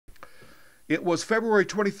It was February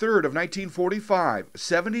 23rd of 1945,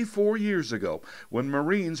 74 years ago, when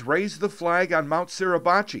Marines raised the flag on Mount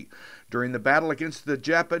Suribachi during the battle against the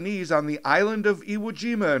Japanese on the island of Iwo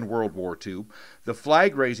Jima in World War II. The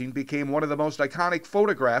flag raising became one of the most iconic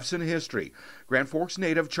photographs in history. Grand Forks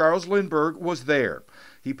native Charles Lindberg was there.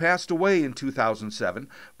 He passed away in 2007,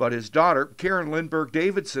 but his daughter, Karen Lindberg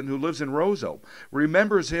Davidson, who lives in Roseau,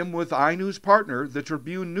 remembers him with iNewZ partner, the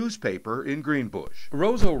Tribune newspaper in Greenbush.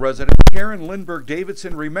 Roseau resident Karen Lindberg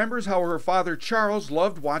Davidson remembers how her father Charles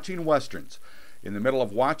loved watching westerns. In the middle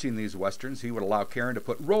of watching these westerns, he would allow Karen to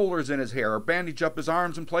put rollers in his hair or bandage up his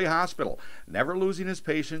arms and play hospital. Never losing his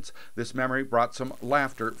patience, this memory brought some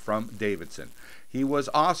laughter from Davidson. He was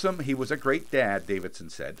awesome. He was a great dad, Davidson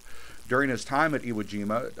said. During his time at Iwo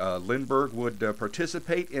Jima, Lindberg would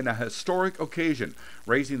participate in a historic occasion,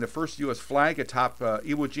 raising the first U.S. flag atop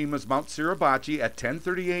Iwo Jima's Mount Suribachi at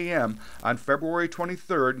 10:30 a.m. on February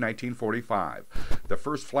 23, 1945. The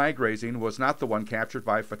first flag raising was not the one captured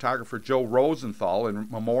by photographer Joe Rosenthal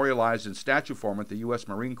and memorialized in statue form at the U.S.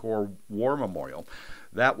 Marine Corps War Memorial.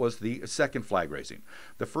 That was the second flag raising.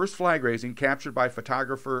 The first flag raising, captured by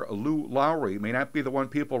photographer Lou Lowry, may not be the one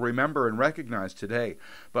people remember and recognize today,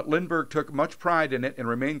 but Lindberg took much pride in it and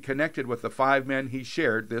remained connected with the 5 men he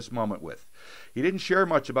shared this moment with. He didn't share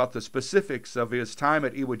much about the specifics of his time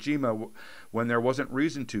at Iwo Jima when there wasn't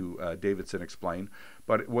reason to, Davidson explained,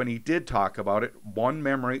 but when he did talk about it, one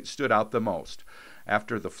memory stood out the most.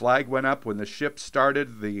 After the flag went up, when the ship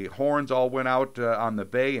started, the horns all went out on the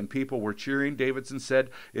bay and people were cheering. Davidson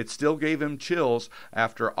said it still gave him chills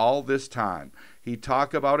after all this time. He'd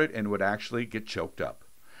talk about it and would actually get choked up.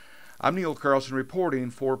 I'm Neil Carlson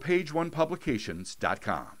reporting for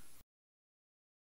PageOnePublications.com.